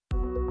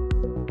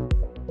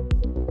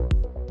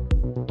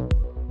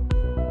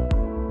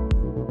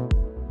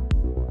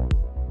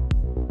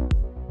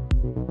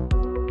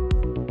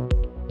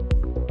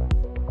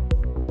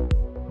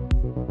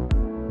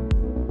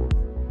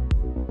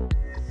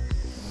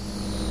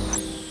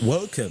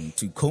Welcome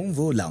to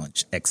Convo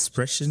Lounge,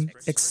 Expression,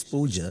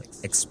 Exposure,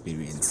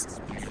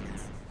 Experience.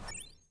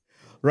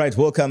 Right,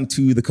 welcome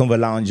to the Convo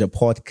Lounge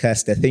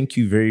podcast. Thank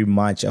you very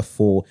much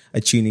for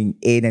tuning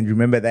in. And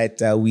remember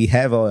that we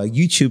have our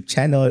YouTube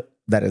channel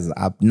that is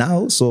up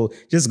now. So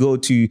just go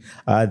to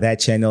that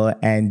channel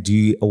and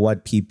do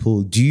what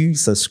people do,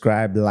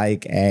 subscribe,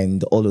 like,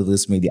 and all of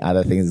those many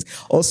other things.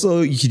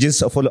 Also, you can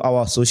just follow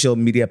our social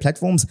media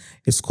platforms.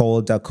 It's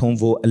called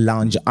Convo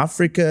Lounge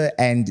Africa.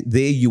 And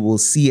there you will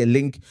see a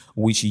link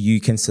which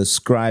you can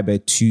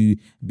subscribe to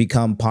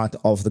become part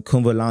of the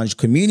Convo Lounge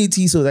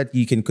community so that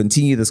you can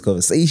continue these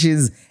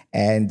conversations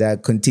and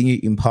continue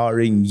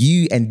empowering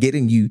you and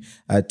getting you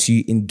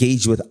to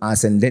engage with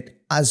us and let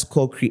us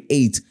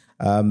co-create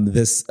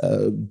this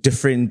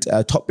different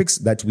topics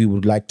that we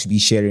would like to be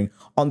sharing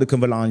on the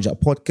Convo Lounge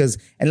podcast.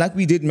 And like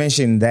we did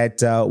mention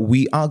that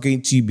we are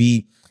going to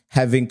be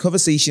having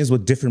conversations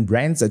with different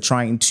brands that are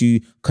trying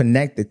to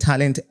connect the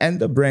talent and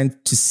the brand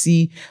to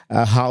see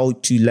how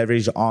to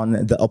leverage on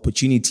the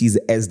opportunities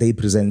as they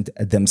present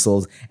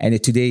themselves.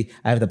 And today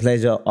I have the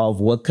pleasure of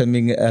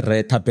welcoming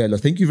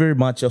Tapelo. Thank you very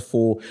much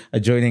for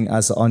joining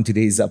us on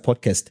today's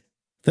podcast.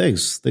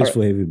 Thanks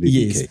for having me.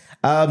 Yes.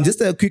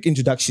 Just a quick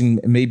introduction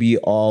maybe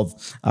of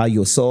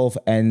yourself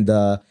and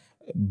the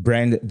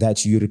brand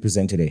that you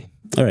represent today.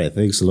 All right.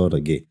 Thanks a lot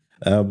again.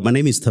 My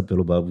name is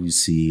Tapelo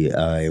Babusi.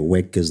 I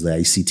work as the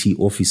ICT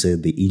officer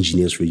at the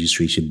Engineers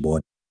Registration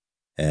Board.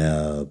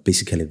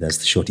 Basically, that's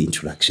the short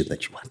introduction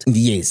that you want.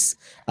 Yes.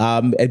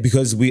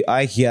 Because we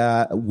are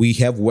here, we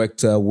have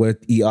worked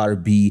with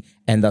ERB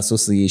and the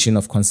Association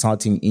of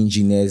Consulting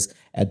Engineers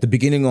at the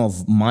beginning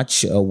of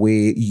March, where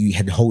you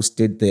had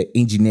hosted the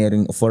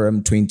Engineering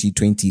Forum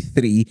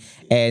 2023.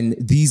 And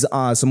these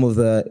are some of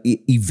the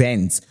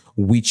events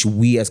which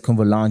we as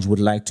Convo Lounge would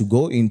like to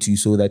go into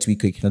so that we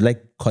could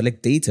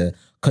collect data,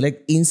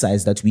 collect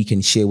insights that we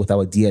can share with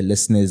our dear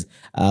listeners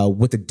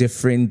with the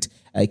different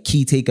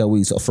key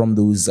takeaways from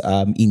those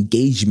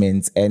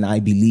engagements. And I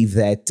believe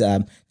that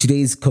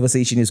today's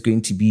conversation is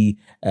going to be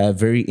a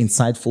very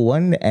insightful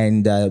one,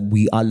 and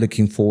we are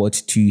looking forward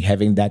to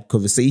having that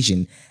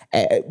conversation.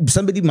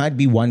 Somebody might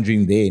be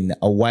wondering then,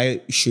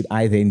 why should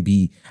I then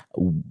be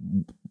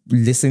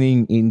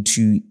listening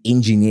into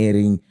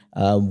Engineering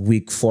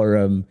Week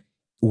Forum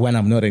when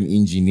I'm not an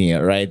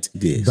engineer, right?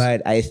 Yes.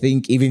 But I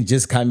think even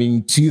just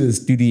coming to the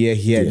studio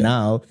here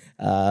now,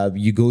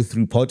 you go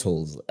through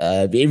potholes.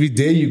 Every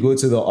day you go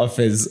to the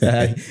office,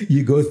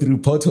 you go through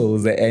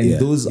potholes, and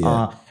those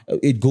are,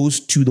 it goes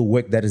to the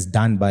work that is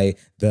done by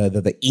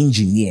the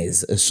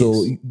engineers.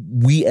 So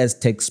we as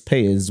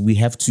taxpayers, we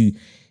have to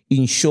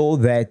ensure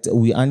that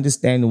we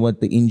understand what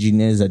the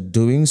engineers are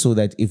doing so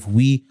that if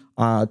we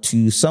are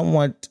to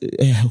somewhat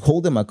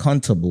hold them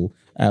accountable,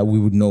 we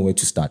would know where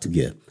to start.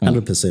 Yeah,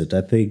 100%.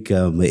 I think,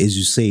 as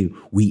you say,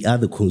 we are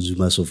the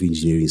consumers of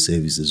engineering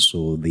services,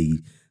 so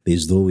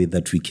there's no way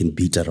that we can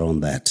beat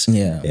around that.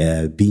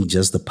 Yeah. Being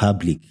just the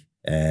public,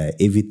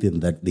 everything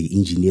that the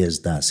engineers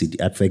does,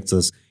 it affects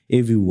us,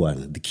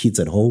 everyone, the kids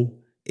at home,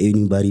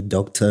 anybody,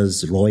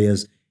 doctors,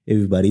 lawyers,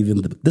 everybody,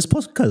 even this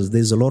podcast,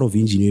 there's a lot of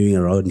engineering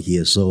around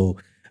here, so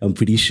I'm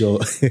pretty sure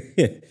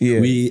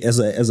we, as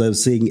I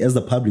was saying, as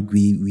the public,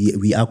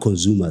 we are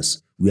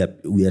consumers. We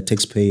are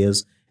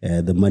taxpayers.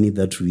 The money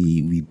that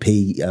we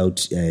pay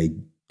out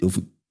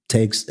of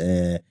tax,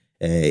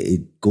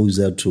 it goes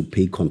out to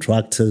pay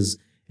contractors,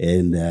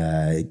 and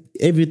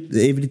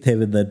every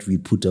time that we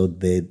put out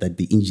there that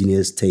the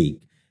engineers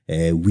take,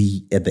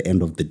 we at the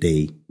end of the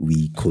day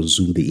we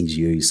consume the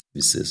engineering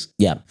services.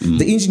 Yeah,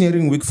 the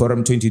Engineering Week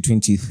Forum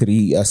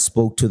 2023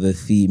 spoke to the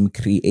theme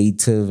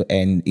creative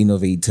and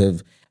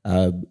innovative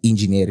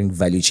engineering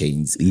value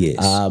chains. Yes.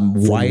 From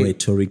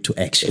rhetoric to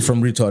action.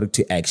 From rhetoric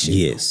to action.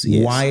 Yes.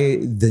 Why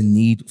the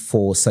need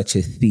for such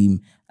a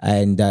theme?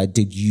 And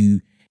did you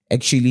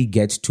actually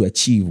get to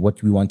achieve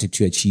what we wanted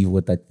to achieve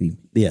with that theme?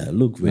 Yeah,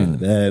 look, man,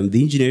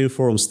 the Engineering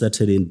Forum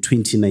started in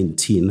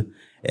 2019,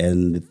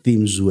 and the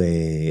themes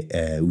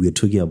were, we were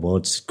talking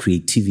about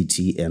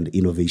creativity and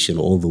innovation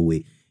all the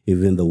way.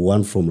 Even the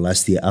one from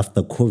last year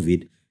after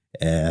COVID,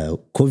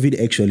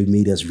 COVID actually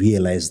made us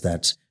realize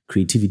that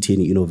creativity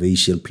and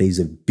innovation plays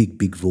a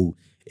big role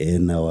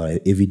in our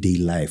everyday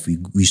life.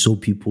 We saw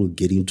people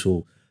getting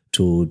to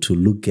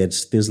look at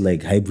things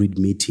like hybrid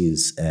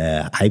meetings,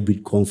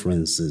 hybrid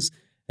conferences,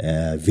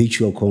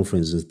 virtual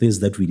conferences, things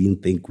that we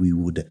didn't think we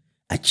would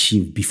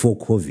achieve before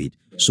COVID.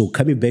 So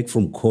coming back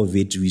from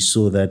COVID, we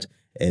saw that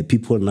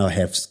people now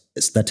have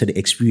started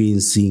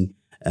experiencing,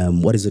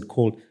 what is it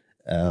called?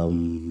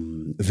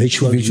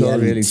 Virtual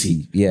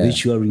reality. Yeah.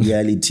 Virtual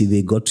reality.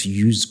 They got to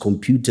use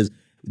computers.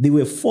 They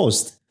were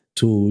forced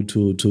to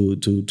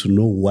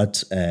know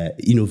what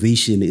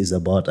innovation is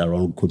about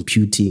around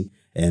computing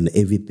and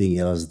everything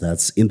else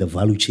that's in the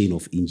value chain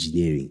of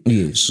engineering.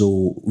 Yes.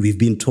 So we've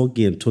been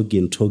talking,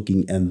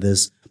 and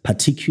this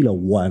particular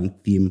one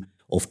theme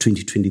of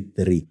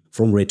 2023,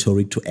 from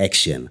rhetoric to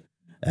action,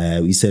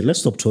 we said, let's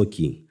stop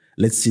talking.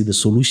 Let's see the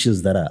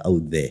solutions that are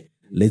out there.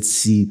 Let's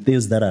see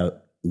things that are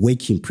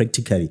working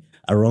practically.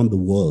 around the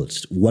world.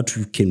 What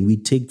can we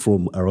take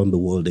from around the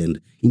world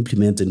and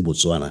implement in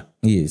Botswana?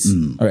 Yes.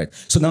 All right.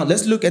 So now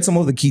let's look at some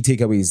of the key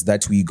takeaways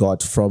that we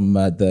got from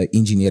the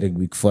Engineering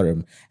Week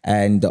Forum.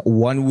 And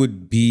one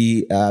would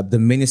be the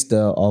Minister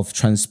of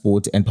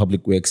Transport and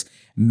Public Works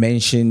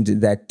mentioned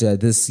that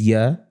this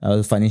year,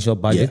 the financial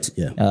budget,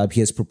 he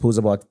has proposed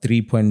about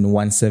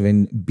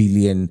 3.17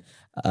 billion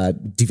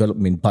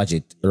development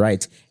budget,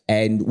 right?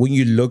 And when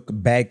you look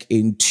back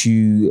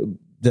into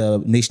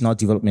the National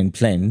Development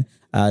Plan,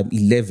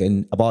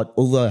 11, about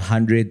over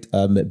 100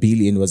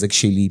 billion was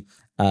actually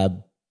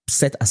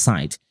set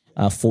aside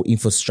for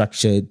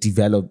infrastructure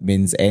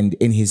developments. And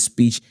in his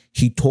speech,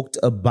 he talked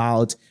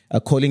about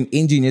calling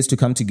engineers to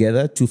come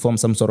together to form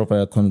some sort of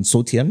a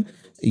consortium,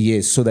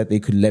 yes, so that they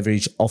could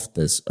leverage off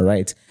this,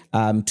 right?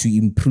 To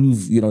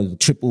improve, the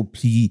triple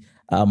P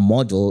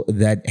model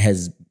that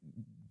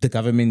the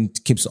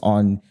government keeps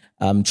on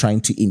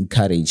trying to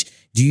encourage.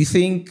 Do you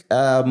think,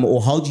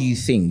 or how do you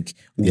think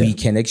we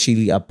can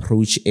actually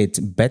approach it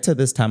better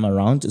this time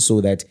around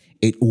so that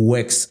it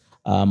works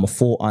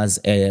for us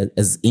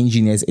as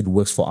engineers, it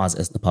works for us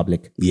as the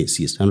public? Yes,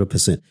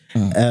 100%.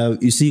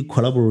 You see,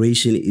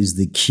 collaboration is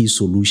the key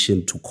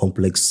solution to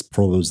complex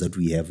problems that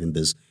we have in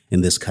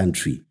this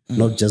country,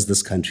 not just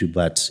this country,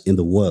 but in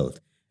the world.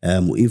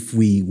 If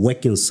we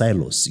work in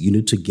silos, you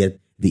need to get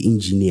the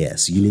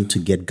engineers, you need to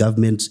get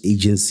government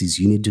agencies,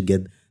 you need to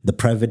get the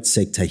private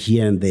sector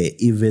here and there,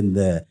 even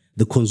the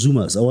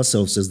consumers,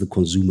 ourselves as the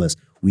consumers.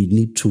 We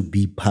need to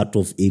be part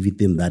of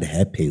everything that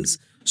happens.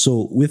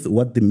 So with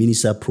what the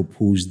minister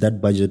proposed, that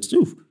budget,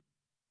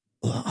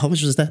 how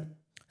much was that?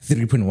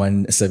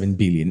 3.17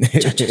 billion.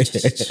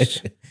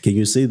 Can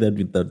you say that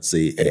without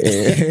saying?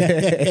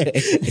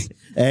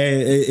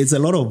 It's a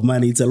lot of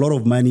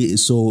money.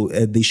 So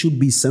there should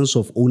be sense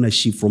of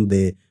ownership from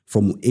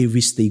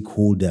every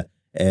stakeholder.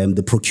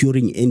 The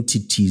procuring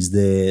entities,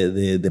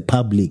 the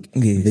public,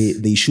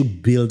 they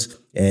should build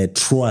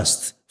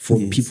trust for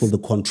people, the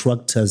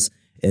contractors,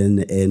 and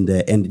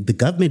the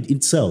government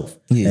itself.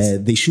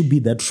 They should be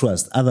that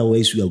trust.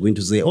 Otherwise, we are going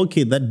to say,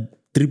 okay, that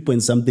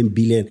 3-point-something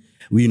billion,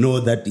 we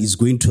know that is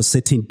going to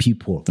certain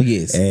people.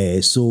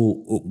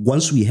 So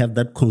once we have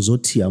that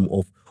consortium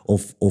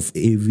of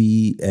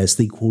every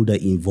stakeholder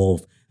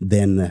involved,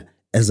 then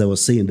as I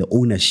was saying, the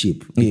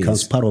ownership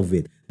becomes part of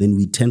it. Then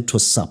we tend to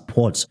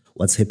support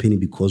what's happening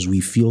because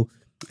we feel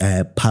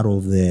part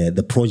of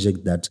the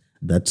project that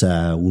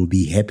will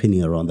be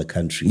happening around the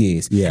country.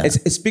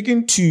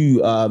 Speaking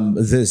to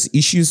this,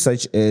 issues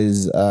such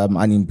as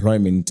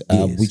unemployment,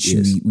 which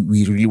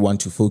we really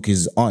want to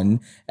focus on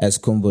as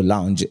Convo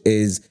Lounge,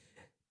 is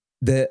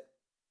the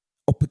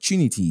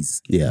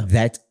opportunities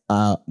that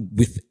are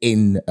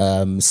within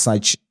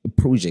such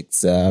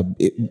projects.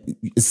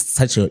 It's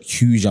such a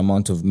huge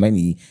amount of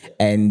money.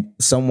 And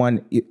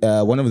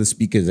one of the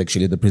speakers,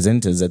 actually, the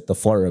presenters at the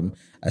forum,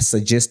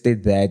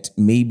 suggested that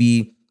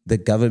maybe the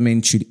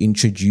government should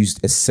introduce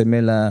a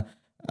similar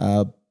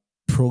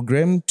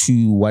program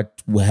to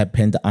what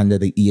happened under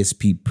the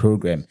ESP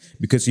program.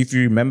 Because if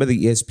you remember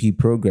the ESP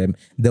program,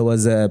 there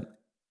was a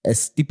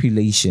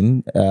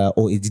stipulation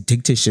or a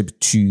dictatorship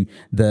to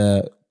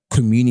the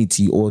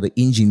community or the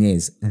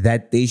engineers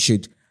that they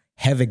should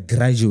have a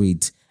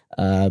graduate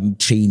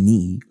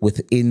trainee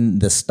within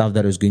the staff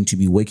that is going to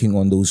be working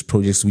on those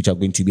projects which are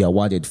going to be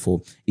awarded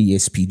for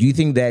ESP. Do you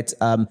think that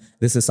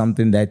this is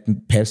something that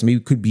perhaps maybe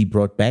could be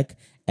brought back?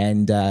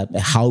 And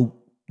how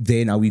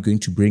then are we going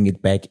to bring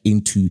it back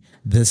into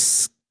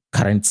this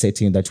current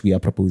setting that we are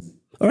proposing?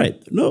 All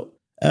right. No,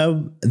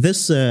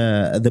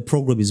 the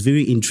program is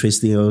very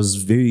interesting. I was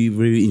very,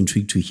 very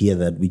intrigued to hear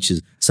that, which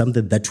is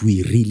something that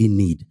we really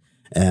need.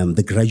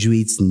 The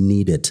graduates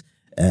need it.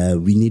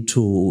 We need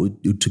to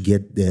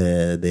get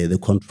the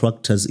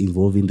contractors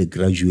involved in the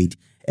graduate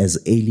as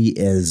early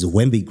as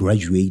when they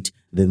graduate,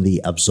 then they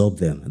absorb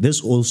them. This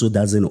also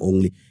doesn't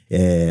only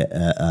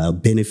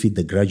benefit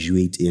the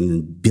graduate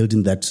in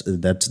building that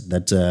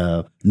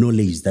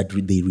knowledge that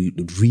they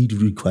really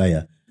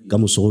require.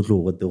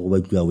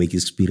 Work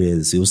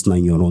experience,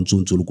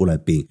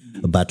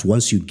 but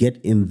once you get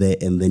in there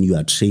and then you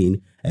are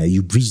trained,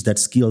 you bridge that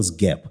skills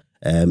gap.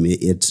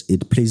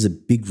 It plays a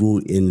big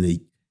role in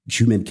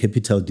human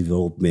capital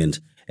development.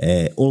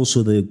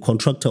 Also, the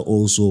contractor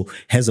also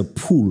has a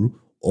pool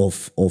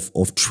of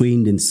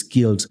trained and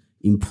skilled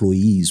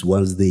employees.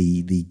 Once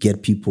they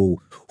get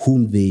people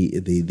whom they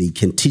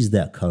can teach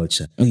their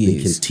culture,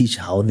 they can teach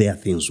how their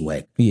things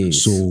work.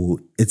 So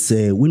it's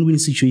a win-win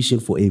situation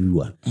for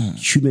everyone.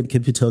 Human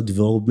capital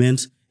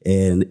development,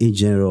 and in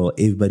general,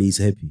 everybody is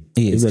happy.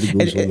 Everybody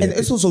goes and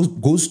it also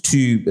goes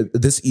to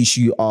this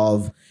issue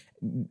of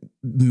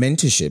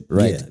mentorship,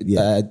 right?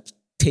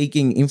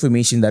 Taking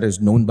information that is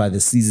known by the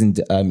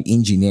seasoned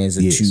engineers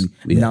to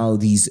now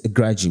these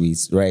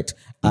graduates, right?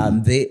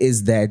 There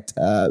is that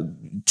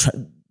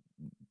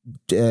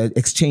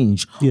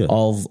exchange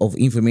of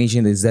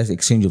information. There's that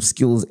exchange of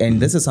skills, and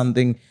this is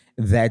something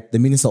that the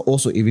minister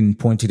also even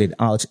pointed it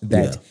out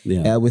that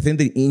within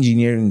the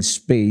engineering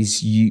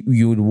space,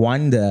 you would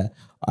wonder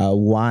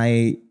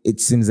why it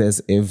seems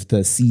as if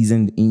the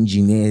seasoned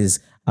engineers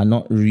are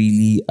not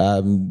really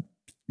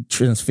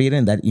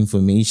transferring that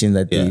information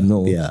that they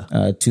know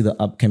to the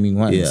upcoming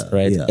ones,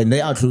 right? Yeah. And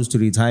they are close to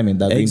retirement.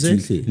 They're going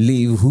to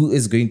leave. Who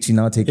is going to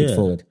now take it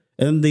forward?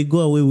 And they go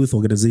away with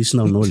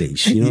organizational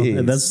knowledge. You know,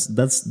 and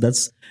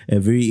that's a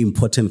very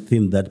important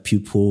thing that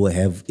people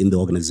have in the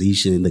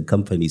organization, in the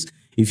companies.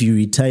 If you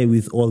retire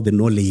with all the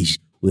knowledge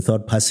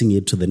without passing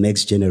it to the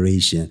next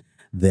generation,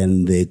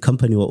 then the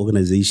company or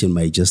organization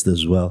might just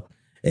as well.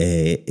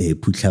 You'd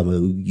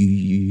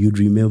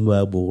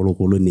remember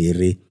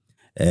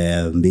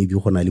maybe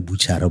hona le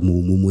butchara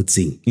mo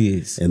motseng,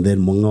 and then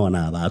monga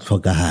ona ba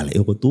tlhokagala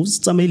e go to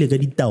tsamaile ka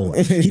ditawa.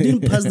 He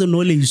didn't pass the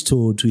knowledge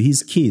to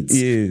his kids.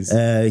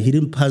 He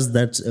didn't pass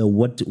that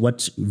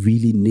what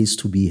really needs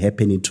to be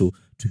happening to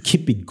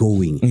keep it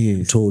going,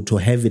 to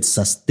have it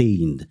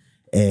sustained.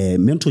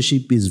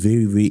 Mentorship is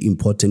very, very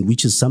important,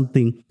 which is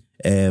something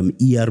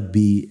ERB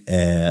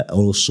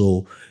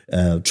also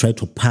try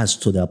to pass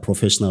to their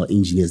professional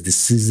engineers, the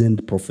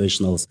seasoned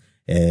professionals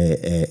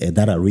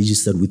that are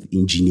registered with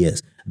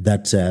engineers.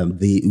 That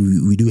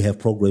we do have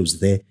programs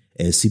there,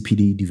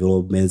 CPD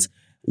developments.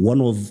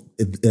 One of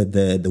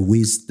the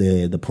ways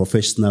the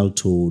professional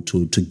to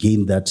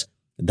gain that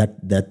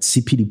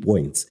CPD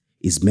points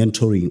is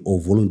mentoring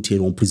or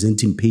volunteering or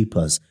presenting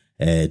papers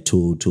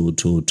to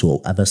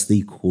other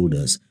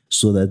stakeholders,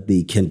 so that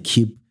they can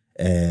keep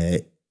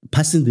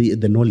passing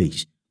the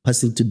knowledge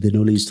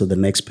to the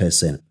next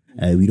person.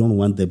 We don't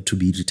want them to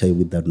be retired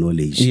with that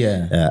knowledge.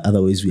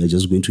 Otherwise, we are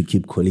just going to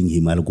keep calling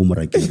him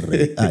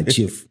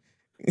Chief.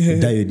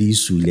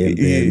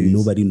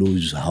 Nobody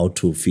knows how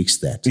to fix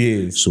that.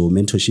 So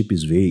mentorship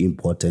is very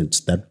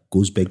important. That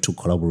goes back to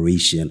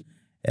collaboration.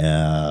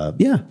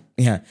 And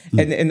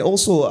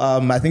also,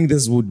 I think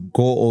this would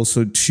go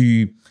also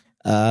to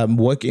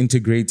work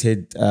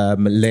integrated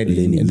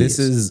learning. This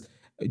is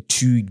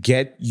to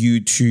get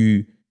you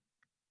to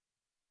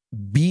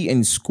be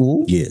in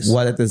school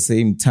while at the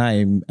same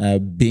time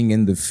being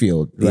in the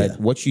field, right?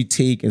 What you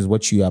take is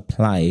what you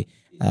apply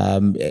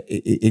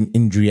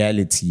in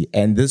reality.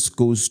 And this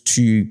goes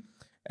to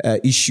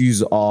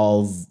issues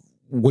of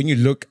when you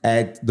look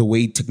at the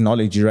way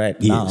technology right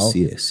now,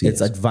 it's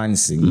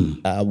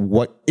advancing.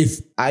 What if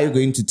I'm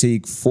going to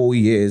take 4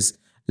 years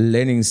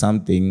learning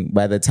something?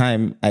 By the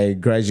time I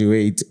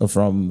graduate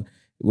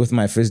with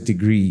my first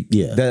degree,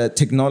 the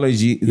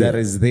technology that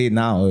is there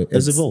now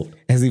has evolved.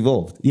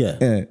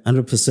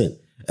 100%.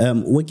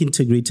 Work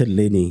integrated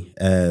learning,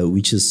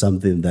 which is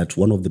something that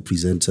one of the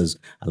presenters,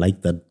 I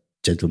like that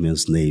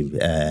gentleman's name,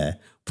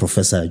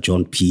 Professor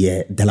John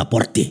Pierre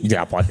Delaporte.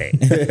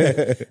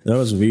 That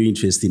was a very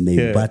interesting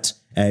name, but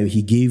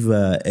he gave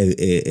a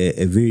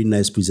very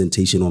nice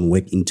presentation on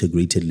work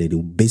integrated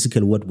learning.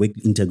 Basically, what work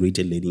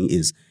integrated learning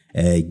is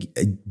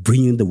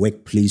bringing the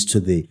workplace to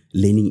the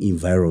learning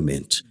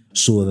environment,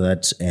 so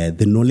that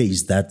the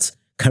knowledge that's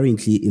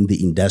currently in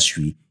the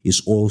industry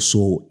is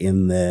also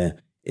in the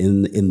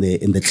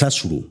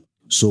classroom.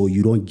 So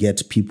you don't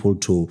get people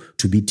to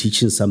be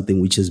teaching something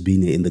which has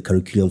been in the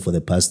curriculum for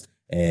the past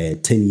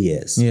 10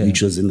 years,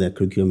 which was in the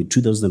curriculum in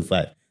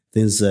 2005.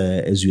 Things,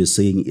 as you were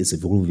saying, it's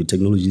evolving.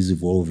 Technology is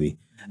evolving.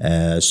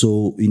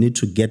 So you need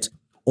to get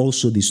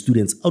also the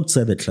students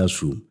outside the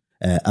classroom,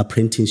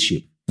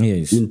 apprenticeship,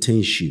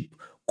 internship,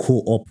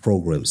 co-op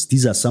programs.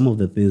 These are some of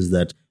the things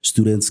that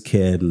students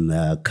can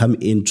come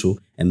into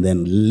and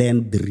then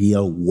learn the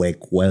real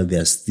work while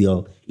they're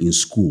still in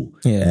school.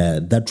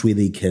 That way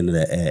they can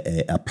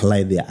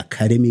apply their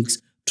academics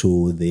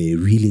to the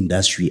real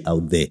industry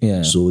out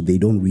there. So they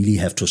don't really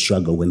have to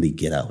struggle when they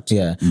get out.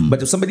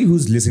 But if somebody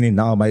who's listening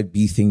now might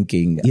be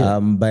thinking,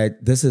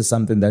 but this is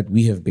something that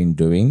we have been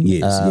doing.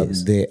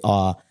 There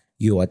are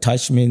your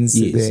attachments,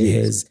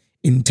 there's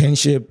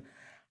internship.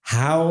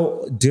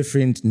 How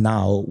different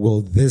now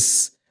will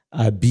this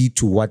be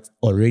to what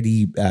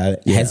already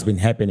has been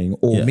happening?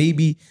 Or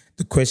maybe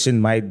the question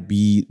might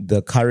be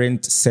the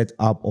current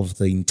setup of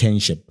the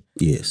internship.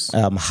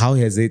 How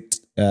has it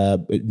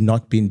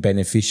not been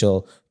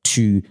beneficial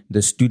to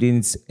the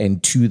students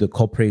and to the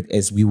corporate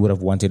as we would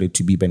have wanted it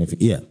to be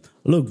beneficial?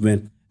 Look,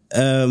 man,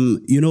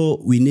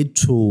 we need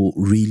to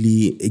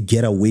really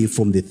get away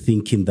from the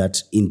thinking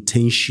that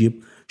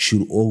internship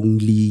should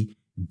only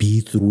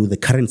be through the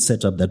current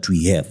setup that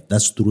we have.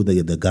 That's through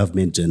the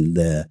government and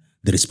the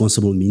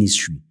responsible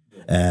ministry.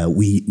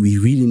 We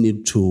really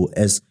need to,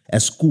 as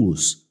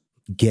schools,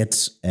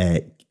 get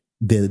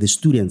the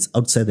students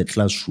outside the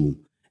classroom.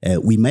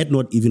 We might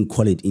not even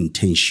call it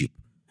internship,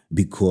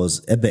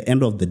 because at the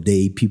end of the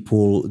day,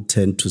 people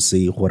tend to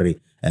say,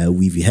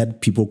 we've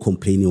had people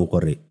complaining,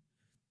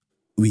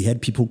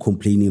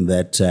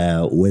 that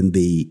when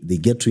they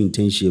get to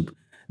internship,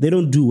 they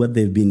don't do what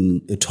they've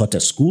been taught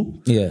at school.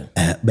 Which is,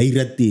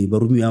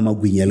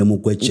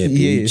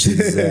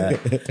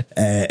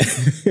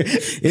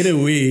 in a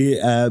way,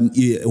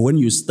 when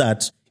you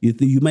start,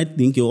 you might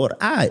think,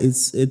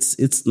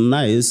 it's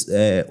nice.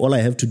 All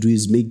I have to do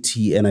is make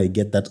tea, and I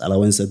get that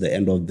allowance at the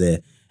end of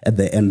the at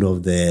the end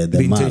of the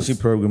month. Internship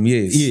program,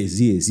 yes.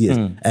 Yes.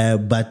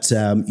 But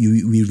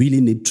we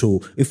really need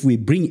to, if we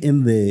bring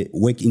in the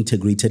work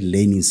integrated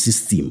learning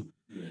system,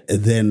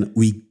 then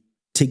we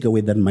take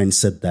away that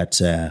mindset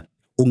that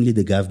only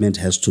the government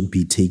has to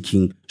be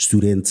taking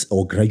students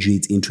or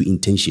graduates into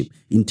internship.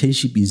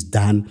 Internship is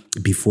done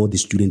before the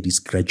student is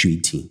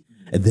graduating.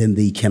 And then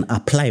they can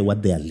apply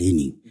what they are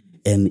learning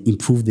and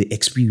improve the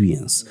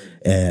experience,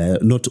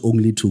 not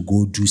only to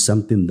go do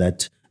something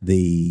that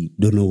they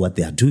don't know what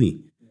they are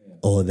doing,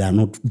 or they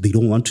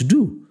don't want to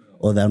do,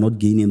 or they are not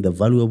gaining the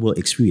valuable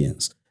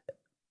experience.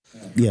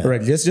 Yeah. All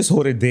right, let's just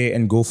hold it there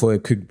and go for a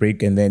quick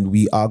break, and then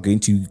we are going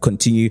to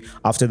continue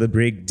after the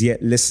break. Dear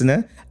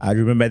listener,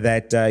 remember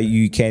that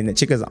you can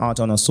check us out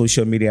on our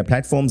social media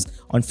platforms.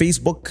 On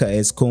Facebook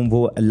as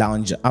Convo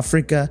Lounge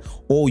Africa,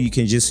 or you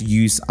can just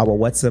use our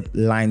WhatsApp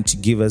line to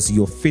give us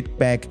your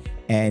feedback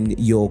and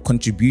your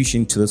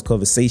contribution to this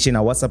conversation.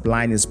 Our WhatsApp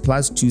line is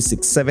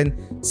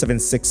 +267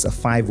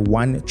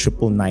 7651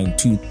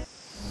 9992.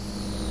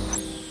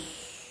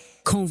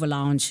 Convo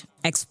Lounge.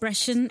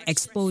 Expression,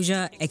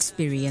 exposure,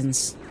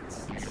 experience.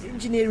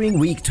 Engineering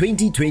Week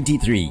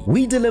 2023.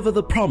 We deliver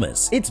the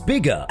promise. It's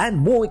bigger and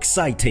more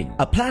exciting.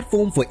 A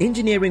platform for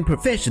engineering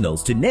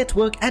professionals to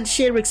network and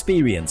share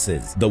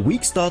experiences. The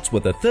week starts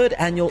with the 3rd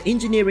annual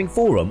engineering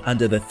forum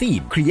under the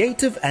theme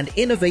Creative and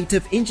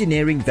Innovative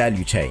Engineering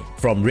Value Chain,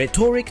 from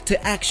rhetoric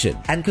to action,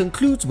 and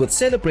concludes with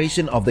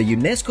celebration of the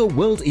UNESCO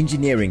World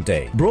Engineering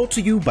Day, brought to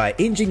you by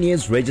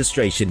Engineers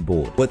Registration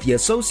Board with the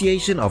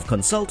Association of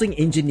Consulting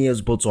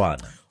Engineers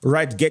Botswana.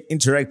 Right, get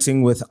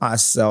interacting with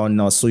us on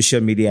our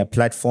social media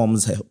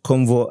platforms,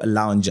 Convo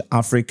Lounge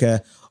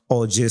Africa,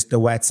 or just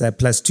the WhatsApp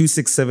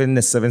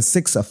 +267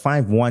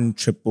 7651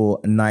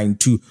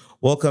 9992.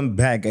 Welcome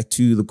back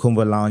to the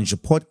Convo Lounge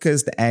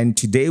podcast, and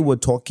today we're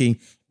talking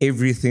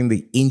everything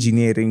the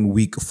Engineering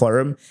Week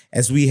Forum.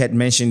 As we had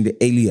mentioned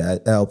earlier,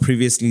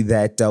 previously,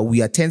 that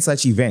we attend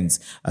such events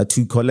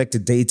to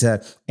collect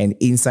data and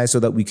insights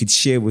so that we could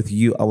share with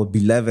you, our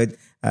beloved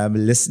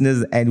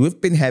listeners. And we've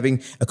been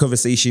having a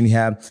conversation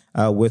here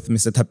with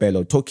Mr.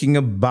 Thapelo, talking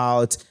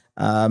about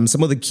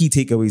some of the key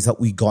takeaways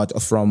that we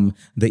got from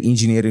the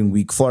Engineering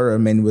Week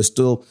Forum. And we're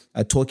still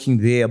talking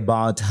there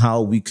about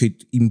how we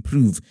could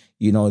improve,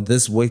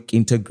 this work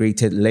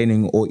integrated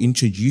learning, or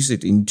introduce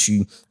it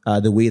into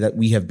the way that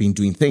we have been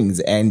doing things.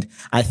 And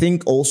I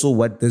think also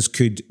what this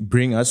could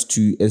bring us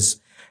to is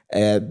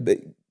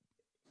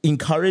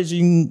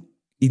encouraging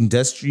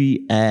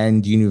industry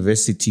and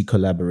university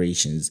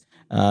collaborations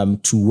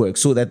to work,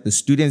 so that the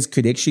students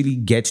could actually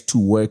get to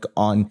work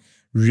on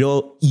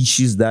real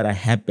issues that are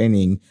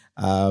happening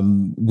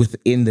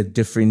within the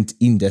different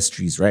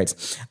industries, right?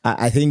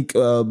 I think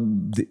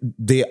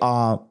there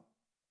are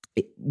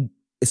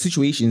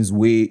situations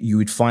where you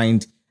would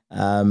find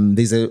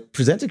there's a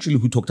presenter actually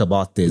who talked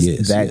about this,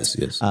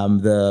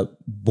 the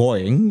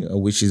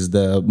Boeing, which is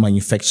the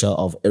manufacturer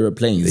of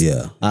airplanes,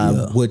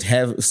 would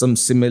have some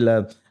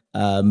similar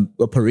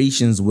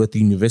operations with the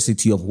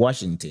University of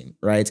Washington,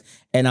 right?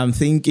 And I'm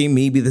thinking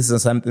maybe this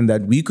is something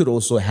that we could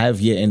also have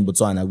here in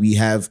Botswana. We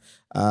have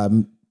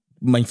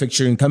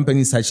manufacturing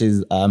companies such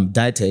as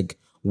Ditech,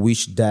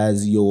 which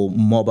does your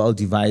mobile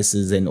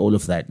devices and all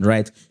of that,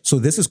 right? So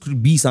this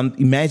could be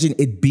imagine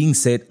it being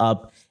set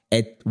up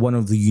at one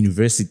of the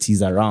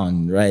universities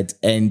around, right?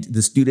 And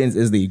the students,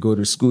 as they go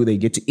to school, they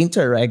get to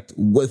interact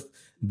with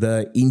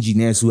the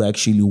engineers who are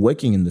actually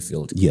working in the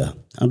field. Yeah,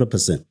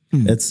 100%.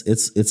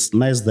 It's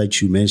nice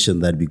that you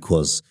mentioned that,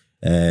 because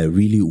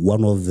really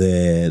one of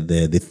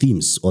the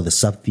themes or the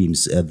sub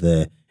themes at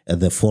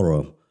the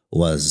forum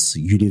was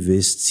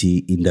university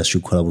industry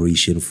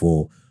collaboration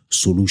for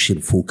solution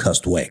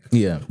focused work.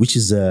 Yeah, which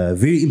is a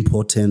very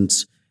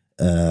important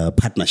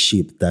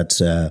partnership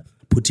that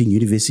putting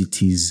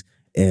universities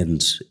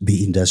and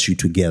the industry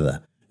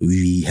together.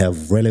 We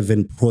have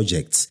relevant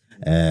projects.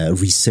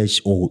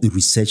 Research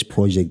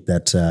project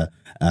that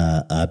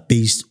are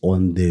based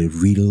on the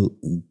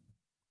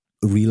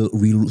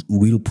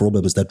real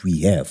problems that we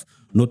have.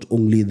 Not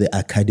only the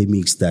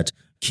academics that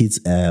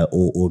kids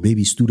or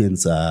maybe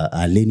students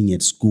are learning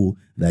at school,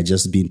 that are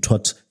just being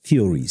taught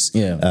theories.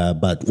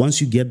 But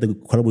once you get the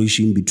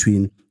collaboration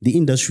between the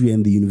industry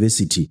and the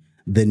university,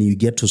 then you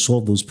get to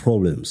solve those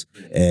problems.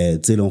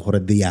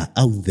 They are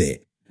out there.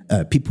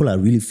 People are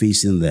really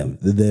facing them.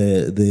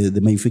 The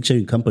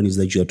manufacturing companies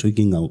that you are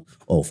talking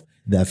of,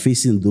 they are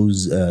facing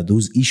those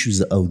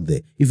issues out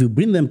there. If you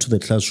bring them to the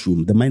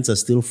classroom, the minds are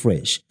still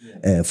fresh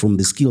from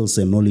the skills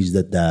and knowledge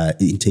that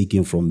they are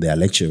taking from their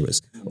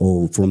lecturers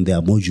or from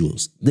their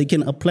modules. They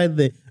can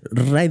apply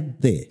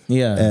right there.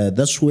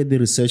 That's where the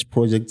research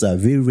projects are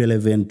very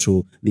relevant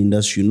to the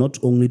industry. Not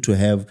only to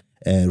have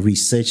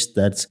research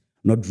that's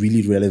not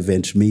really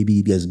relevant.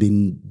 Maybe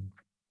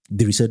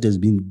the research has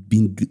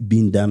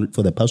been done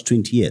for the past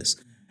 20 years.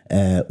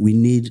 We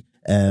need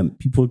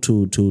people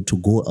to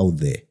go out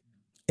there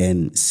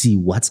and see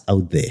what's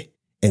out there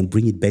and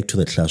bring it back to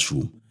the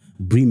classroom.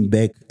 Bring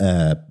back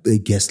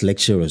guest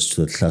lecturers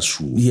to the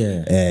classroom.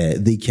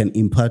 They can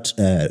impart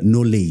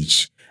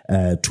knowledge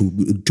to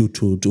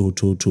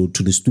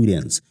the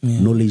students.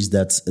 Knowledge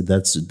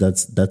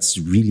that's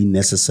really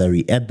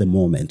necessary at the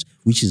moment,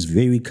 which is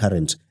very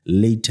current,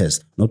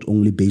 latest, not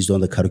only based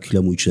on the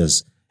curriculum which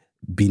has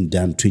been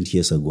done 20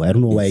 years ago. I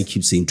don't know why I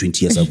keep saying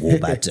 20 years ago,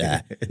 but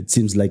it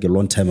seems like a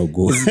long time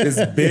ago. It's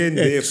been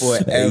there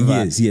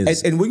forever.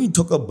 Yes. And when you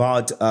talk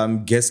about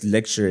guest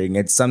lecturing,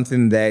 it's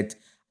something that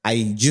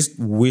I just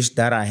wish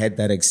that I had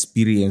that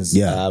experience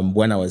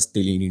when I was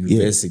still in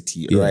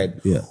university, right?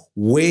 Yeah.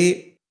 Where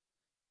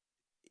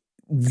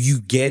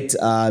you get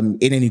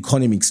in an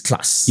economics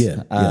class,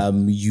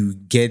 you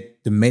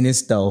get the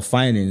Minister of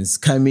Finance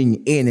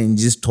coming in and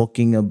just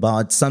talking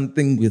about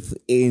something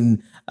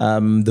within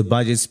the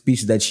budget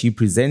speech that she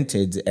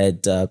presented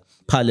at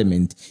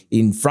Parliament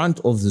in front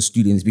of the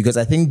students, because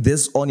I think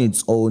this on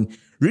its own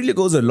really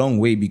goes a long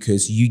way,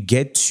 because you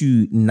get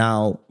to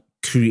now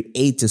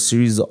create a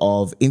series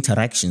of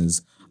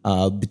interactions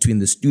between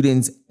the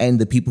students and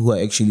the people who are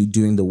actually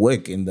doing the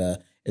work in the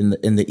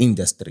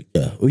industry.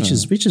 Yeah, which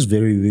is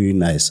very, very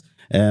nice.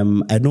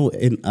 I know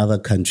in other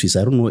countries,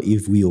 I don't know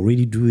if we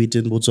already do it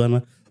in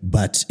Botswana,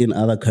 but in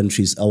other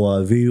countries,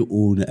 our very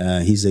own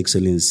His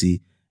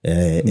Excellency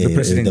the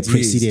president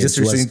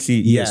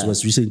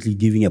was recently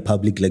giving a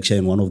public lecture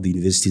in one of the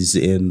universities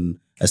in,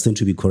 I stand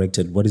to be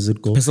corrected, what is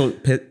it called?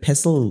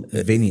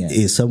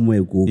 Pennsylvania. Somewhere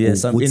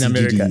in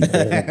America.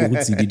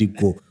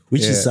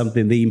 Which is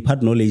something, they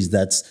impart knowledge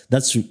that's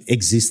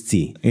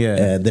existing.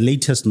 The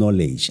latest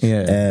knowledge.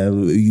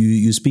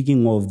 You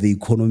speaking of the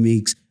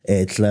economics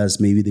class,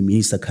 maybe the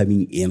minister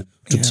coming in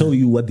to tell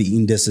you what the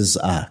indices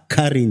are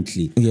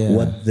currently,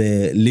 what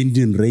the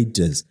lending rate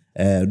is.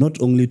 Not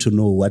only to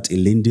know what a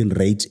lending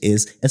rate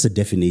is as a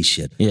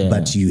definition,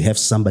 but you have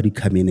somebody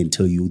come in and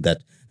tell you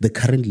that the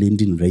current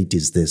lending rate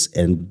is this,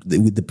 and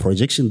with the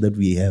projection that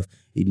we have,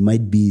 it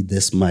might be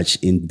this much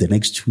in the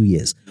next 2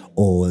 years,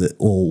 or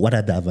what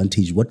are the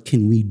advantage? What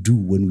can we do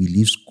when we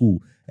leave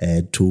school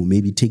to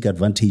maybe take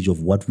advantage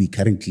of what we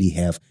currently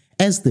have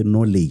as the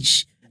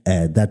knowledge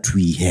that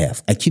we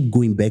have? I keep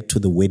going back to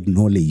the word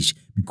knowledge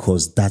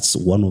because that's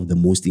one of the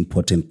most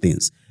important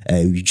things.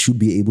 You should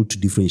be able to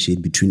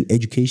differentiate between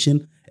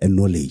education and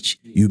knowledge.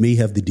 You may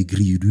have the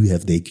degree, you do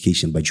have the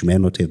education, but you may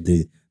not have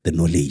the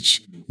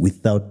knowledge.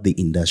 Without the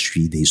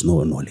industry, there is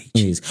no knowledge.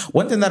 Yes.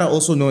 One thing that I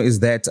also know is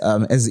that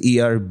as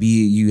ERB,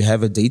 you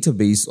have a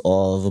database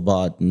of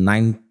about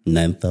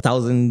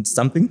 9,000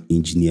 something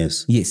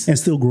engineers. Yes, and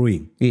still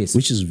growing. Yes,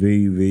 which is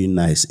very, very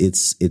nice.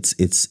 It's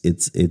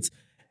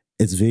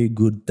very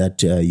good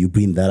that you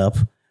bring that up.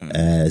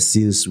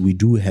 Since we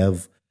do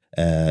have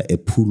a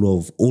pool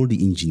of all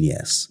the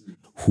engineers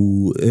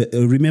who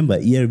remember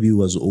ERB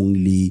was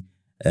only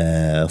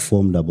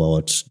formed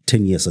about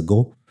 10 years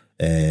ago.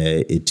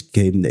 It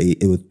came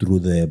through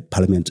the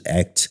Parliament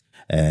Act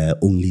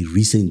only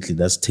recently.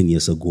 That's 10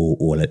 years ago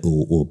or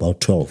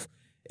about 12.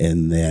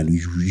 And then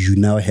you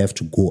now have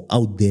to go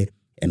out there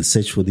and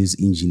search for these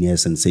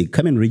engineers and say,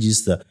 come and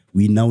register.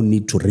 We now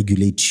need to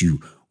regulate you.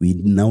 We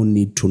now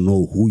need to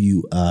know who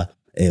you are,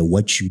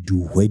 what you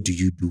do, where do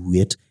you do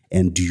it,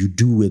 and do you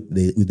do it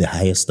with the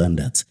higher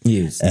standards?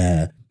 Yes.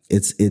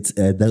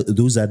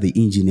 Those are the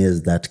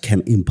engineers that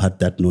can impart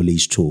that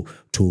knowledge to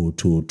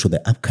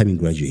the upcoming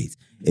graduates.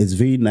 It's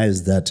very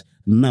nice that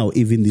now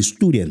even the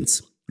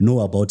students know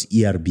about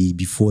ERB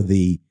before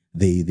they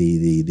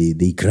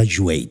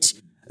graduate.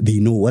 They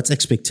know what's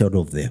expected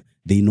of them.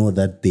 They know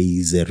that there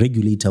is a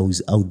regulator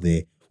who's out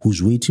there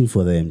who's waiting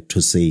for them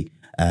to say,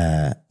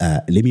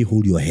 let me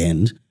hold your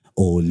hand,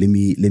 or let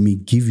me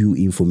give you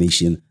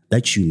information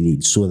that you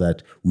need so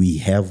that we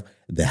have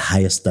the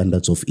highest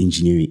standards of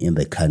engineering in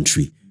the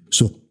country.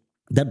 So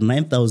that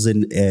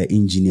 9,000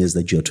 engineers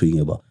that you're talking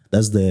about,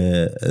 that's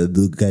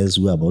the guys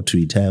who are about to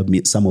retire.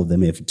 Some of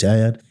them have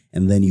retired.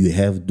 And then you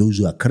have those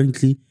who are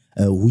currently,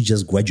 who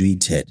just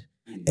graduated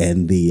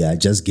and they are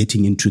just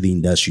getting into the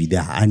industry. They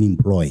are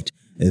unemployed.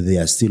 They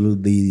are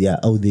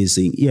out there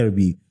saying,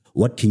 ERB,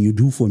 what can you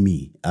do for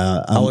me?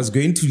 I was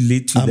going to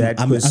lead to that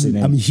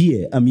question. I'm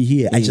here.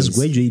 Yes. I just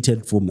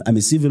graduated I'm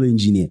a civil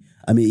engineer.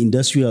 I'm an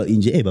industrial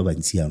engineer.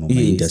 Industrial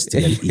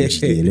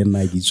engineer.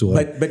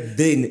 But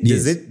then,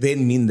 does it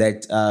then mean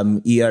that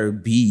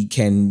ERB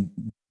can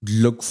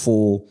look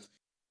for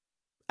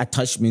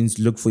attachments,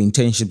 look for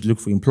internships, look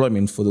for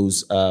employment for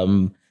those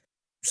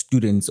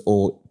students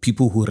or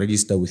people who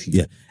register with you?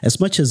 Yeah. As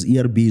much as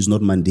ERB is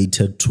not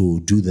mandated to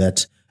do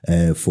that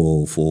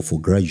for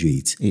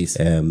graduates, yes.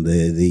 There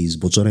is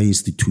Botswana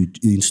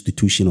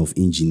Institution of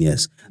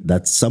Engineers.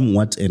 That's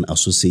somewhat an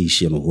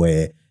association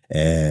where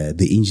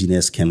the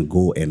engineers can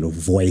go and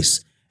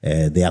voice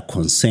their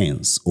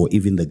concerns, or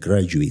even the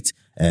graduates.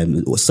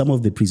 Some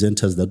of the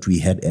presenters that we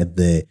had at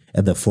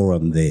the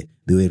forum there,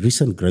 they were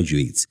recent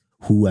graduates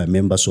who are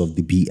members of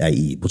the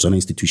BIE, Botswana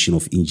Institution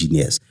of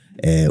Engineers,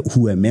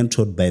 who were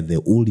mentored by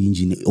the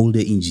older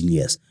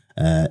engineers.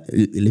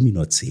 Let me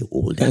not say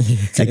older,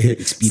 like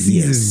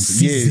experienced,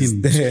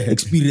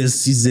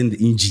 seasoned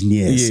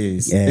engineers.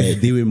 Yes.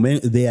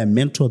 They are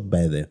mentored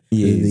by them.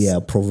 Yes. They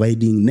are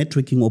providing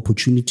networking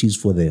opportunities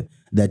for them.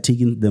 They're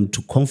taking them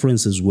to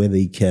conferences where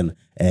they can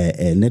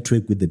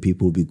network with the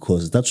people,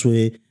 because that's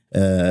where,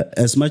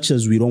 as much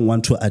as we don't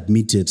want to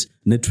admit it,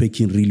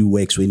 networking really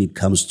works when it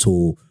comes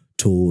to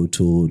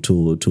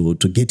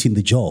getting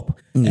the job.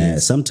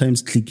 Yes.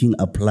 Sometimes clicking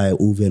apply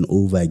over and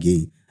over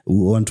again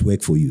won't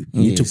work for you.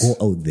 You need to go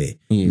out there,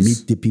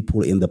 meet the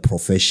people in the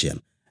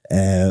profession.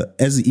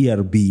 As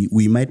ERB,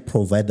 we might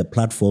provide the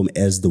platform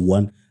as the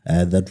one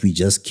that we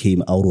just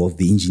came out of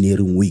the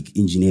Engineering Week,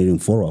 Engineering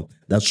Forum.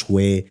 That's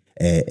where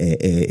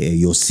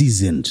your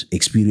seasoned,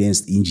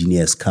 experienced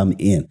engineers come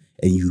in,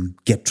 and you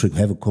get to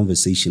have a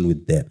conversation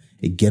with them.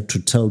 You get to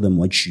tell them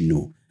what you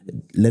know.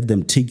 Let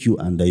them take you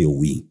under your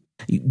wing.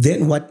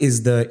 Then what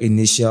is the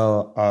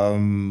initial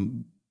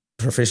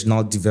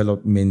professional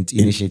development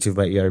initiative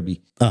by ERB?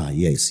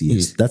 Yes.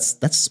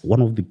 That's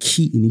one of the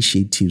key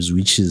initiatives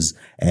which is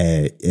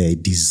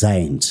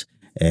designed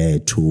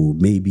to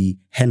maybe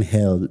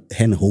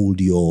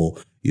handhold your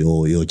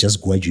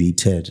just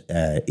graduated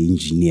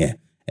engineer.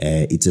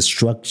 It's a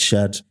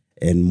structured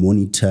and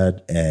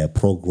monitored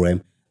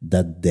program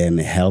that then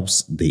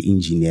helps the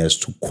engineers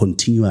to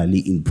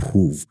continually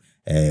improve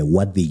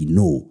what they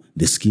know,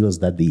 the skills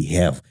that they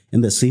have.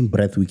 In the same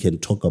breath, we can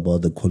talk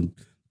about the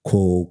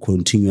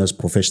continuous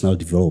professional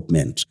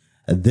development.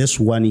 This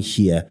one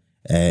here,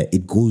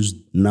 it goes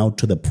now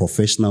to the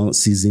professional,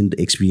 seasoned,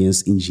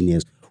 experienced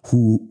engineers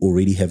who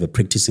already have a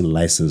practicing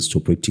license to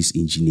practice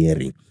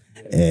engineering.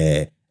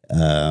 ERB,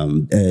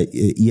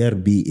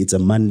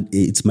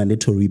 it's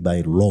mandatory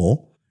by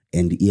law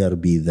and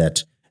ERB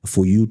that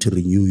for you to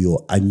renew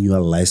your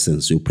annual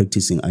license, your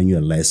practicing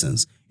annual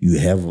license, you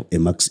have a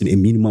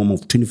minimum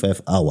of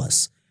 25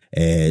 hours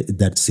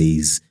that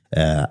says,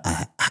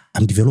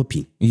 I'm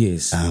developing.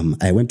 Yes.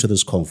 I went to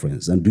this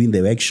conference. I'm doing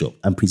the workshop.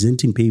 I'm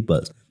presenting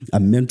papers.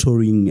 I'm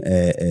mentoring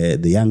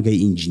the younger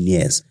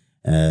engineers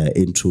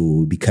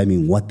into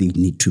becoming what they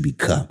need to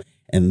become.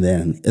 And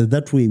then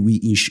that way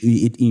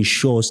it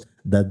ensures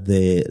that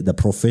the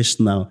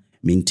professional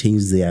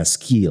maintains their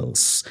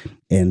skills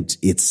and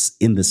it's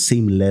in the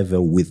same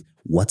level with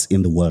what's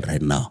in the world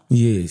right now.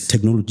 Yes.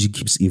 Technology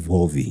keeps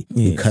evolving.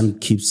 Yes. You can't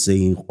keep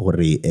saying,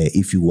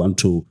 if you want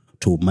to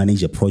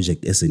manage a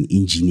project as an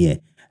engineer,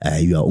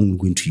 you are only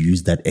going to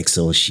use that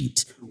Excel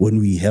sheet. When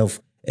we have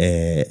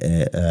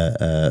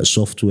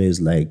softwares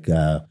like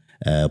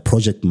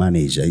Project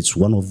Manager, it's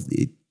one of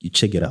you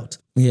check it out.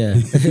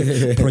 Yeah.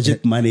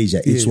 Project Manager,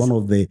 it's Yes. one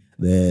of a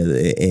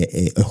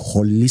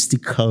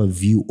holistic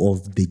view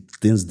of the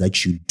things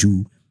that you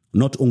do,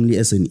 not only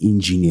as an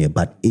engineer,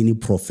 but any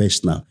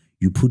professional.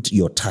 You put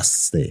your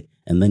tasks there,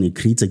 and then it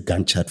creates a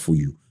Gantt chart for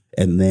you.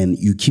 And then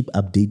you keep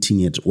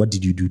updating it. What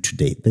did you do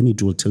today? Then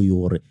it will tell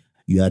you,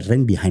 you are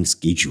running behind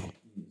schedule.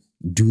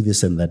 Do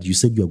this and that. You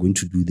said you are going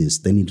to do this.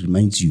 Then it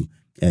reminds you,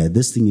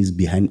 this thing is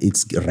behind,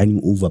 it's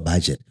running over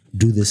budget.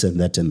 Do this and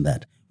that and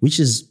that, which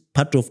is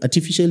part of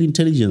artificial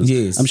intelligence.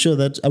 Yes. I'm sure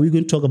that, are we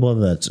going to talk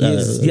about that?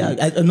 Yes.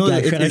 I know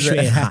that it is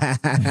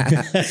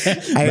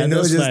I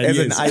know just fine, as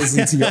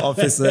yes. an ICT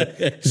officer,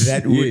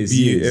 that would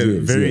be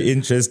very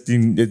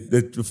interesting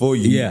for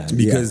you. Yeah,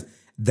 because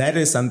that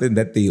is something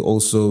that they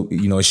also,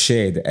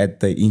 shared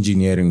at the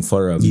engineering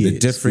forum. Yes, the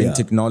different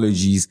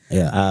technologies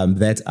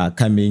that are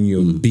coming,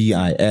 your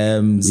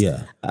BIMs,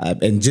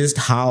 and just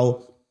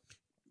how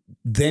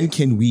then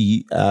can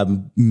we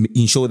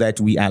ensure that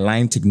we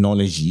align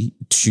technology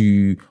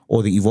to,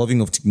 or the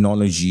evolving of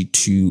technology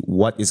to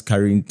what is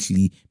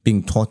currently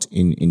being taught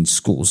in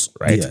schools,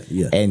 right?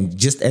 And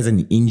just as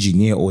an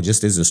engineer or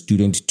just as a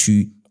student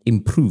to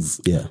improve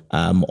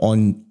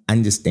on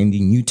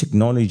understanding new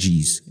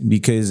technologies,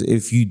 because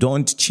if you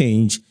don't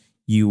change,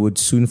 you would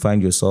soon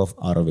find yourself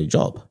out of a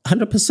job.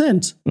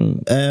 100%.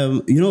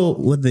 You know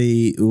what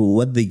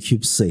they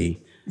keep saying?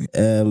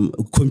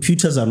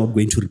 Computers are not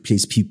going to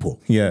replace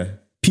people. Yeah.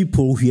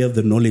 People who have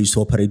the knowledge to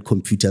operate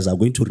computers are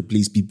going to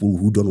replace people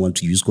who don't want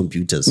to use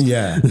computers.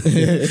 Yeah.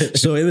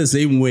 So in the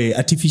same way,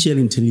 artificial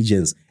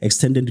intelligence,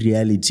 extended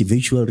reality,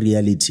 virtual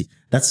reality,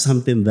 that's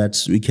something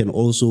that we can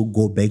also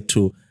go back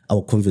to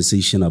our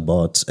conversation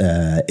about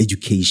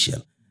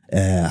education.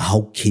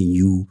 How can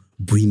you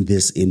bring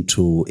this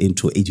into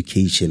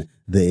education,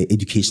 the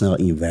educational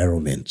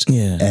environment?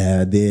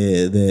 Yeah.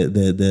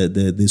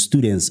 The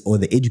students or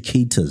the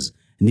educators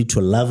need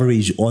to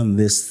leverage on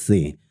this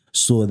thing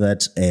so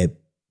that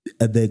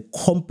the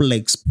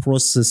complex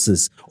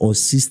processes or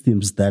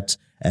systems that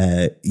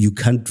you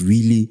can't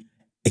really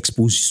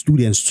expose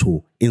students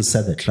to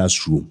inside the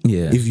classroom.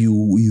 Yeah. If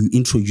you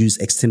introduce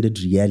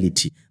extended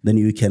reality, then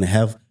you can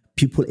have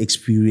people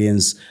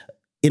experience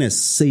in a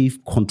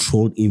safe,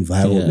 controlled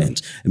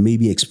environment,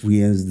 maybe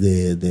experience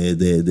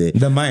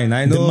the mine.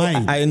 I know.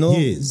 I know.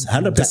 Yes,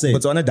 100%.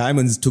 Botswana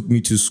Diamonds took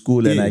me to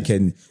school, and I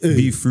can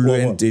be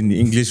fluent in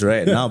English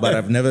right now. But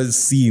I've never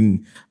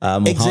seen how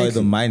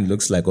the mine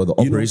looks like or the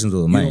operations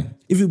of the mine.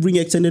 If you bring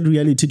extended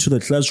reality to the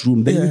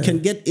classroom, then you can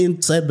get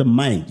inside the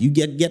mine. You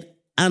get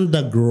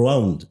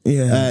underground.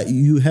 Yeah.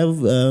 You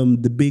have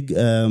the big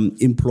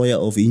employer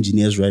of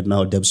engineers right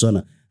now,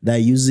 Botswana. they're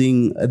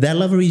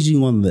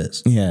leveraging on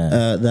this.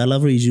 Yeah. They're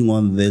leveraging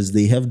on this.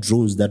 They have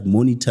drones that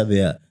monitor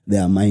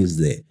their mines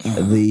there.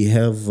 They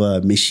have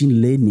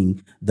machine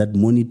learning that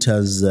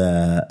monitors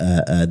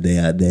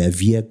their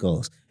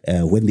vehicles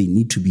when they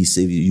need to be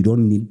safe. You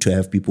don't need to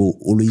have people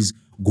always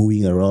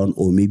going around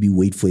or maybe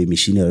wait for a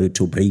machinery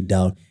to break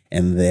down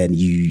and then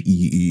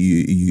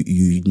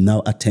you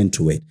now attend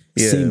to it.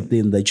 Yeah. Same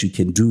thing that you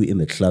can do in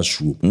the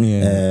classroom.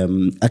 Yeah.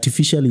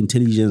 Artificial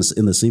intelligence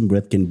in the same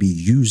breath can be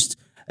used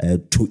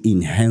to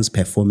enhance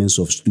performance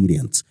of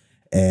students.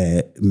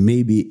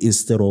 Maybe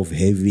instead of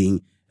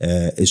having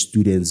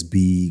students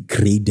be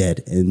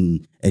graded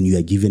and you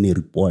are given a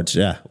report,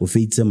 then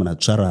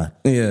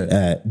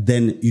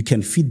you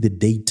can feed the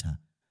data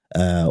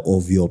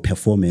of your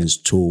performance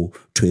to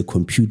a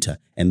computer,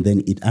 and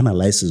then it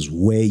analyzes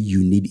where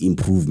you need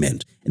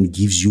improvement and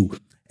gives you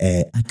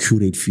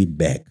accurate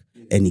feedback,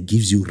 and it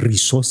gives you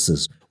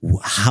resources.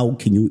 How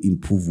can you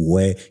improve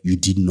where you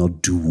did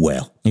not do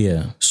well?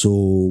 Yeah.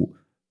 So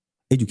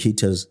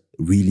educators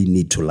really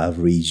need to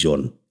leverage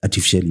on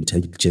artificial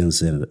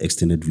intelligence and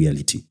extended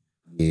reality.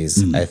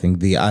 Yes, I think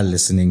they are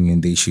listening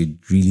and they should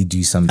really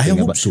do something. I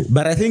hope so.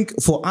 But I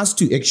think for us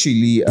to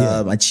actually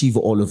achieve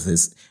all of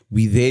this,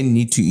 we then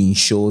need to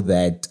ensure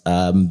that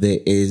there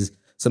is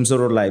some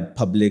sort of like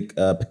public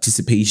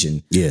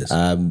participation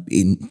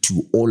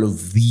into all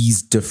of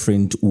these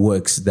different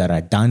works that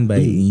are done by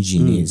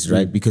engineers,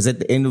 right? Because at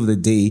the end of the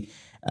day,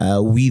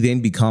 we then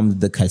become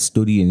the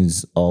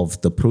custodians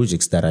of the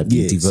projects that are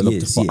being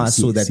developed for us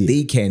so that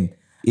they can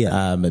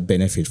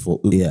benefit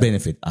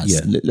us.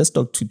 Yeah. Let's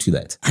talk to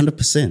that.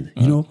 100%.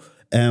 You know,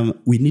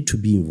 we need to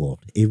be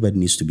involved. Everybody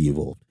needs to be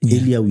involved.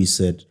 Earlier we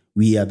said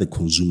we are the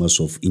consumers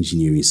of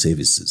engineering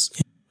services.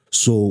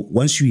 So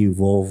once you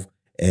involve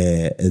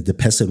the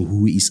person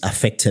who is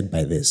affected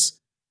by this,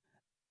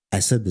 I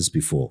said this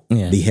before,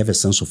 they have a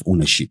sense of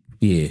ownership.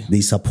 Yeah.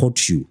 They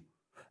support you.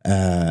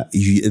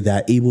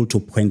 They're able to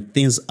point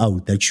things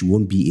out that you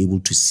won't be able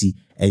to see,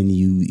 and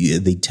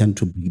they tend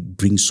to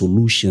bring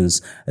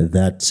solutions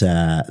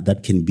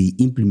that can be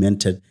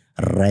implemented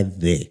right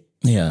there.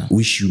 Yeah,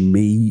 which you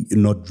may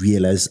not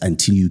realize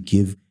until you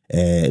give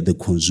the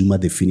consumer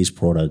the finished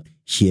product.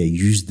 Here,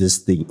 use this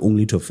thing,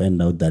 only to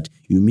find out that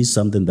you missed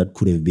something that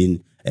could have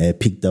been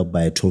picked up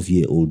by a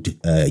 12-year-old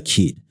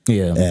kid.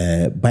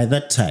 Yeah. By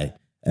that time,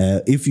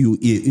 if you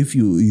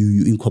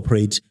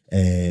incorporate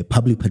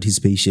public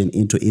participation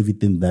into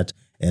everything that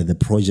the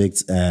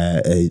projects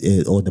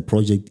or the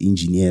project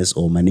engineers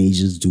or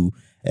managers do,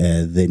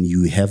 then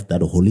you have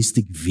that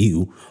holistic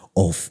view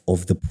of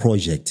the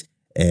project,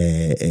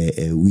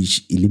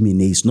 which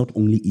eliminates not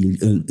only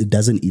it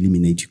doesn't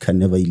eliminate. You can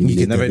never eliminate.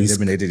 You can never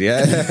eliminate it.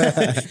 Yeah,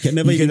 can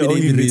never you can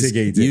eliminate only risk.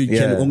 mitigate it. You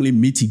can only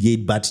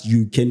mitigate, but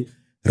you can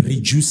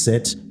reduce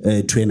it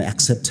to an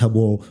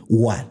acceptable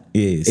one.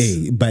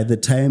 Yes. By the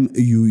time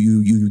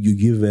you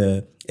give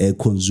a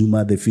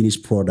consumer the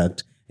finished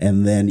product,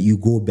 and then you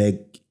go back,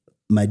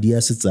 my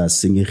dear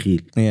sisters, Yeah.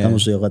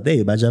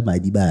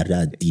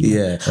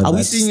 Are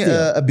we seeing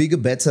a bigger,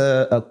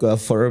 better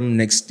forum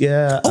next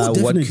year?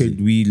 What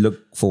could we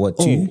look forward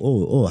to?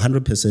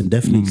 100%,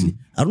 definitely.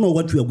 I don't know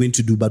what we are going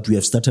to do, but we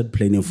have started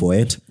planning for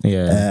it.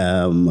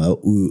 Yeah.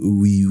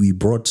 We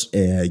brought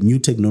new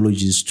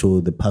technologies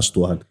to the past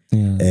one,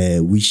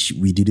 which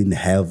we didn't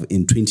have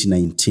in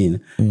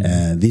 2019.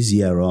 This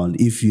year around,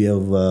 if you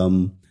have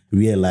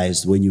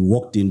realized when you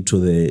walked into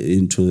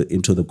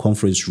the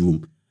conference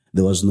room,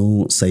 there was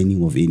no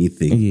signing of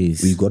anything.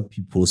 Yes. We got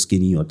people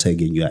scanning your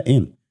tag and you are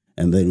in.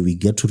 And then we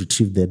get to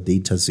retrieve that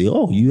data, say,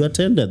 oh, you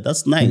attended.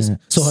 That's nice. Yeah.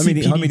 So how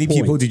many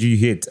people did you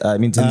hit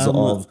in terms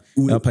of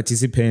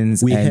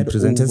participants we and had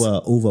presenters?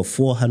 Over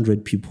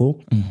 400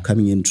 people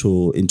coming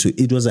into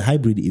it was a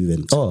hybrid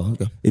event. Oh,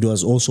 okay. It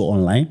was also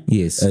online.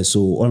 Yes. So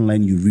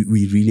online,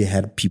 we really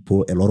had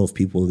people, a lot of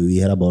people. We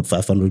had about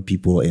 500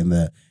 people in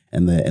the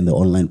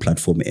online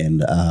platform,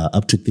 and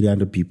up to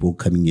 300 people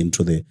coming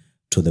into the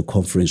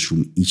conference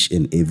room each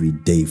and every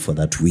day for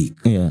that week.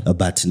 Yeah.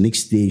 But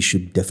next day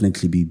should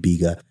definitely be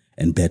bigger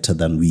and better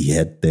than we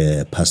had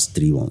the past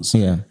 3 ones.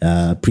 Yeah.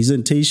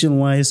 Presentation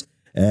wise,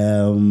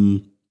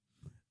 you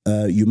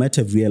might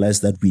have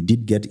realized that we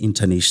did get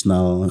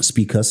international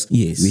speakers.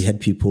 Yes. We had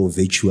people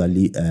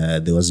virtually.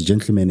 There was a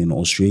gentleman in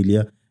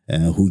Australia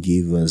who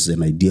gave us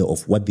an idea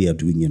of what they are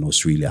doing in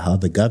Australia, how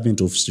the government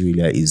of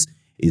Australia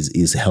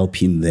is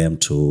helping them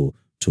to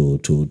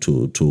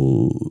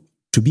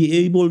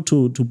be able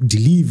to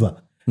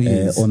deliver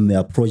on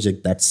their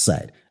project that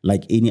side.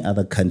 Like any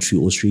other country,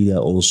 Australia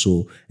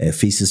also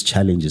faces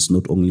challenges,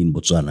 not only in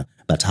Botswana,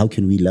 but how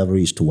can we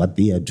leverage to what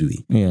they are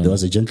doing? Yeah. There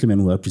was a gentleman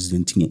who was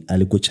presenting in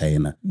Aliko,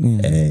 China.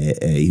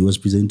 He was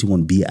presenting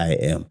on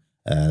BIM,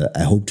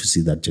 I hope to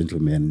see that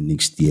gentleman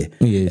next year.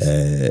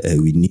 Yes.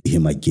 We need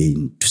him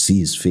again to see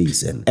his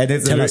face and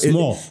tell us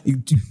more.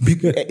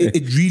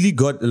 It really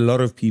got a lot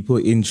of people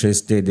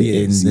interested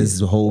in this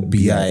whole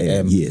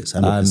BIM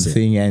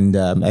thing, and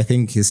I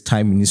think his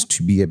time needs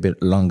to be a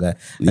bit longer.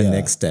 The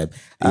next step.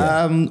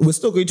 We're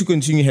still going to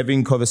continue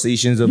having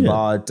conversations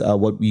about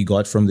what we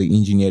got from the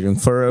engineering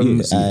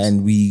forum,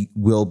 and we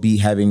will be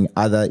having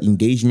other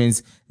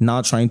engagements.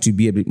 Now trying to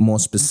be a bit more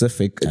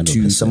specific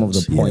to some of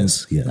the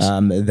points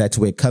that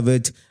were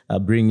covered,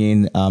 bring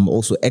in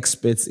also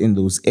experts in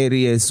those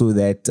areas so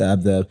that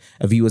the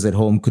viewers at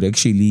home could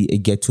actually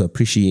get to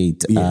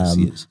appreciate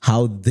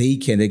how they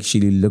can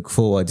actually look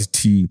forward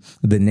to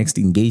the next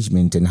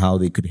engagement and how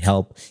they could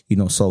help,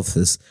 solve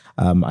this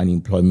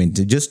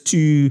unemployment. Just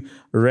to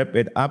wrap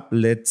it up,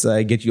 let's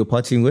get your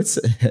parting words.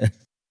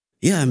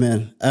 Yeah,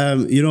 man.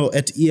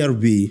 At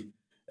ERB,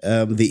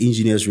 the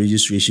Engineers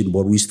Registration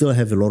Board, we still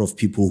have a lot of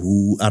people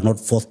who are not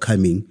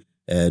forthcoming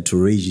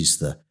to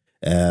register.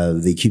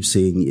 They keep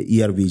saying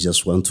ERB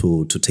just want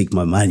to take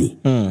my money.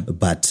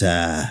 But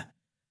I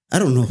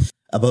don't know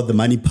about the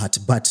money part,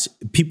 but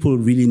people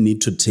really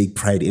need to take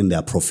pride in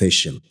their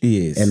profession.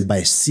 Yes. And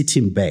by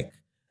sitting back,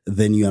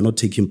 then you are not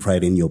taking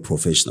pride in your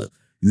profession.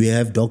 We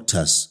have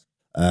doctors,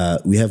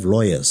 we have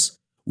lawyers,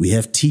 we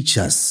have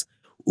teachers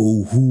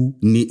who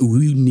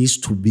needs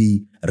to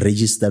be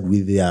registered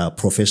with their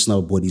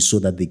professional body so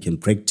that they can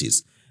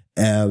practice.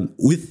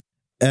 With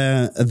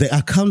the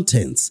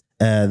accountants,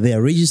 they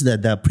are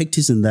registered, they are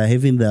practicing, they are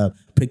having their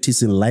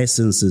practicing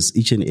licenses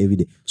each and every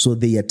day. So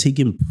they are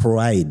taking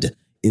pride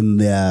in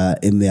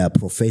their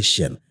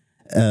profession.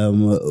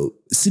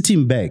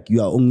 Sitting back,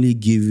 you are only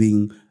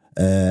giving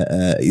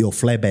your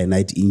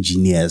fly-by-night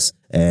engineers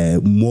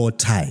more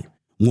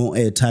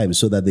airtime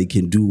so that they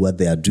can do what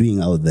they are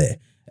doing out there.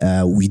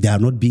 They are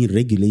not being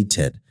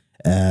regulated.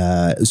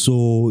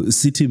 So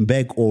sitting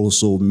back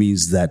also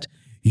means that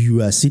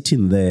you are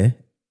sitting there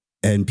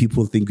and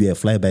people think you are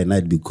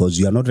fly-by-night because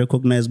you are not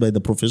recognized by the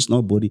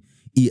professional body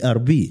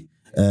ERB.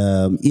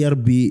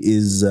 ERB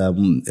is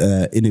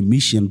in a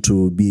mission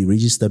to be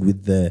registered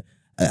with the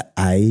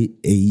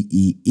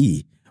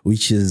IAEE,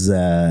 which is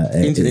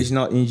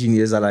International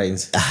Engineers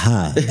Alliance.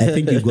 I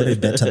think you got it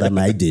better than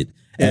I did.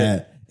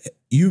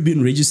 You've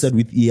been registered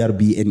with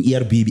ERB and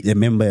ERB a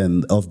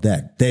member of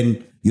that.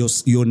 Then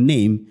your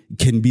name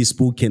can be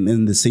spoken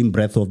in the same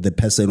breath of the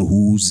person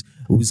who's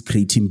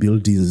creating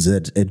buildings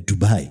at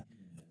Dubai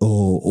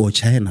or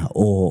China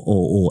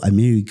or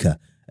America.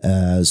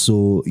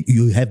 So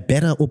you have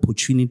better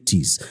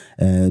opportunities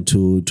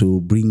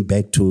to bring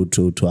back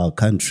to our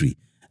country.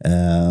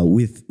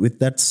 With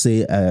that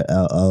say,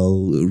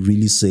 I'll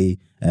really say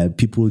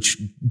people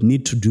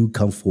need to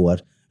come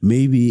forward.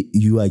 Maybe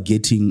you are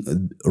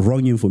getting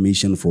wrong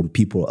information from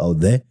people out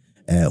there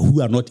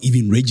who are not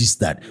even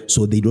registered,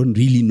 so they don't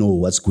really know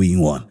what's going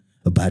on.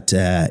 But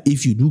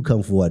if you do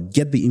come forward,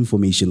 get the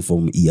information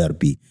from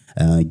ERB.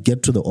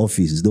 Get to the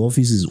office. The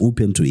office is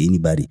open to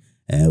anybody.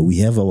 We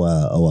have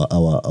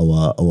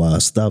our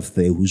staff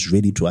there who's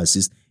ready to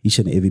assist each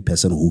and every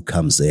person who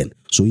comes in.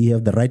 So you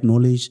have the right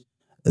knowledge,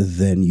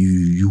 then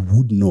you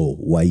would know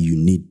why you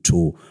need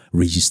to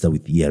register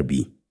with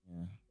ERB.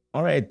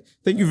 All right.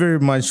 Thank you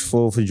very much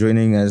for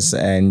joining us.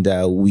 And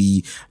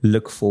we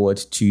look forward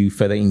to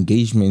further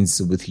engagements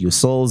with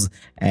yourselves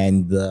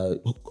and the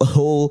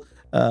whole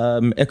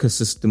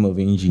ecosystem of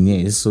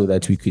engineers so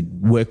that we could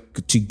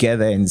work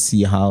together and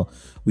see how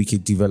we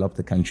could develop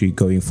the country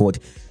going forward.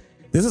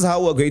 This is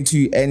how we're going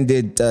to end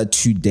it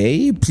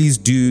today. Please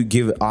do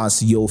give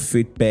us your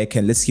feedback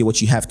and let's hear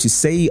what you have to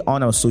say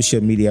on our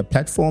social media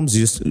platforms.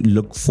 Just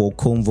look for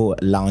Convo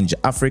Lounge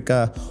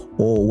Africa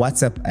or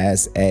WhatsApp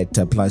us at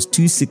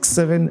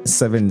 +267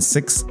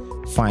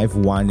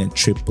 7651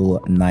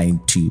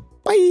 992.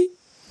 Bye.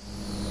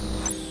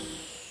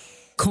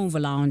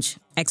 Convo Lounge.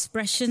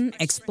 Expression,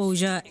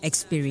 exposure,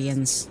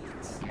 experience.